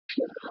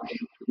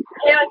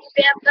Hey, it's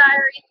Sam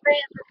Diary,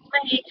 fans of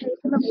Soulmate,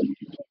 we're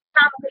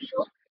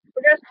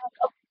going to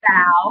talk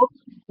about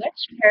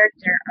which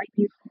character are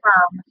you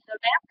from the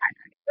Vampire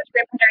Diaries? Which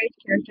Vampire Diaries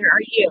character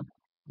are you?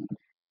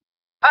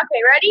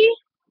 Okay, ready?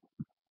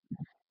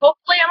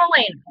 Hopefully I'm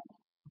Elena.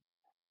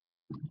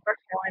 Or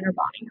Caroline or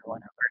Bonnie or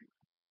whatever.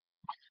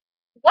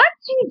 What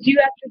do you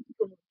do after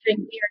school?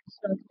 Drink beer and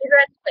smoke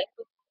cigarettes, play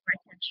football,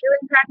 attend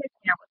cheerleading practice,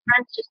 hang out with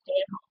friends, just stay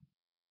at home.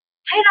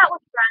 Hang out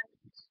with friends.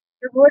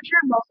 Your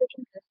wardrobe mostly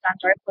consists on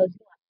dark clothes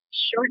and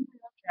short and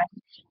well dress,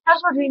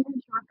 casual jeans and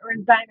shorts, or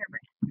designer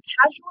brand.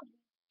 Casual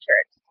jeans and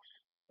shirts.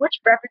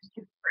 Which beverage do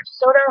you prefer,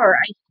 soda or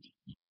iced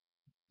tea?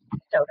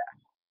 Soda.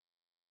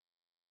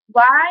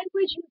 Why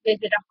would you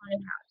visit a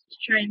haunted house? To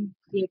try and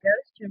see a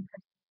ghost, to impress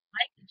the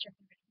light, to check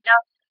everything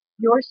out?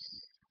 You're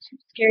too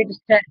scared to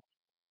set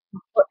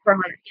foot for a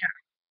haunted. Yeah.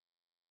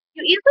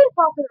 You easily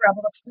fall for the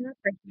rubble of the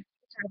person who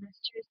are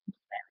mysterious and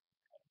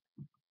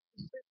silent.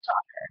 Sleep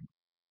talker.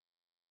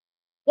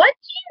 What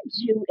do you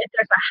do if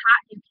there's a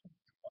hot new kid in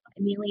school?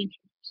 Immediately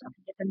introduce yourself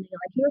and get them to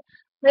like you.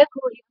 Play it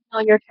cool even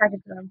though you're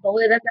attracted to them.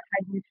 Bully them to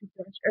hide your true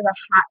feelings or the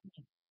hot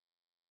new.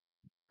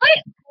 Play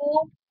it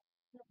cool.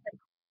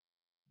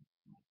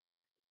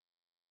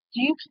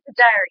 Do you keep a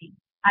diary?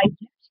 I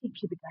do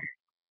keep a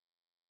diary.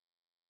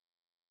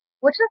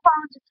 Which of the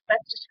following is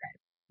best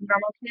described?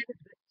 Normal kid,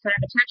 center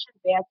of attention,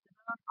 bad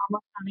syndrome,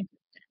 almost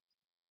non-existent.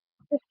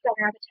 The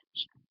center of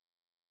attention.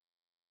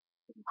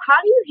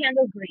 How do you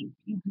handle grief?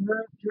 You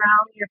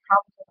drown your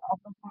problems with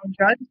alcohol and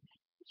drugs.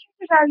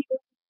 Which are you?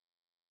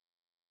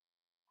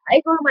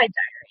 I go to my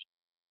diary.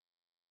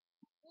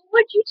 Who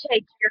would you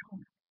take to your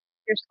home?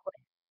 Your school?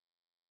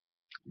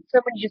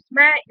 Someone you just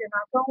met, you're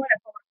not going, a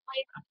former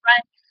place, a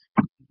friend,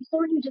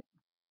 someone you just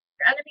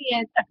your enemy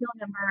is a family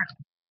member,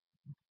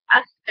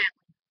 a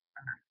family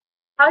member.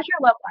 How's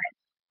your love life?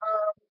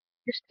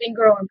 You're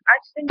single. I'm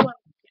single.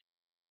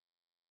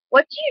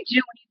 What do you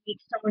do when you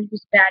meet someone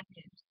who's bad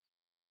news?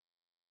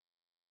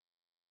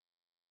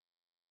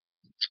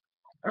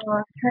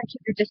 Try to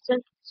keep your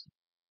distance.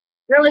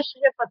 Your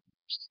relationship with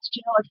it's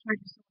trying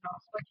to someone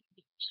else. What do you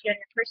do? Cheat on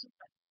your person,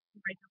 but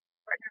you break up with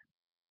your partner.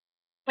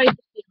 Fight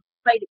the feel.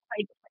 Fight.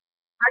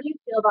 How do you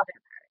feel about their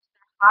marriage?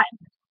 They're hot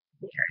in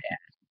this area.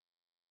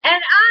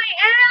 And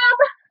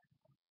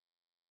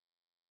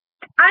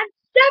I'm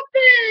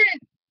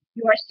Stefan!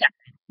 You are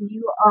Stefan.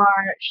 You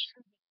are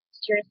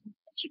mysterious and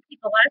you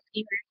keep a lot of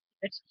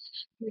secrets.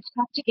 You're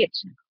tough to get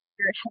to know.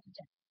 You're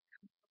hesitant.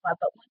 But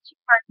once you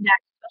find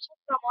that special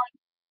someone,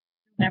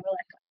 you'll never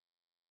let go.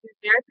 You're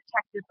very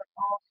protective, but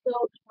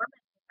also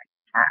tormented by the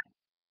past.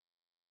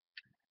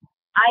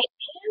 I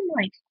am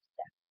like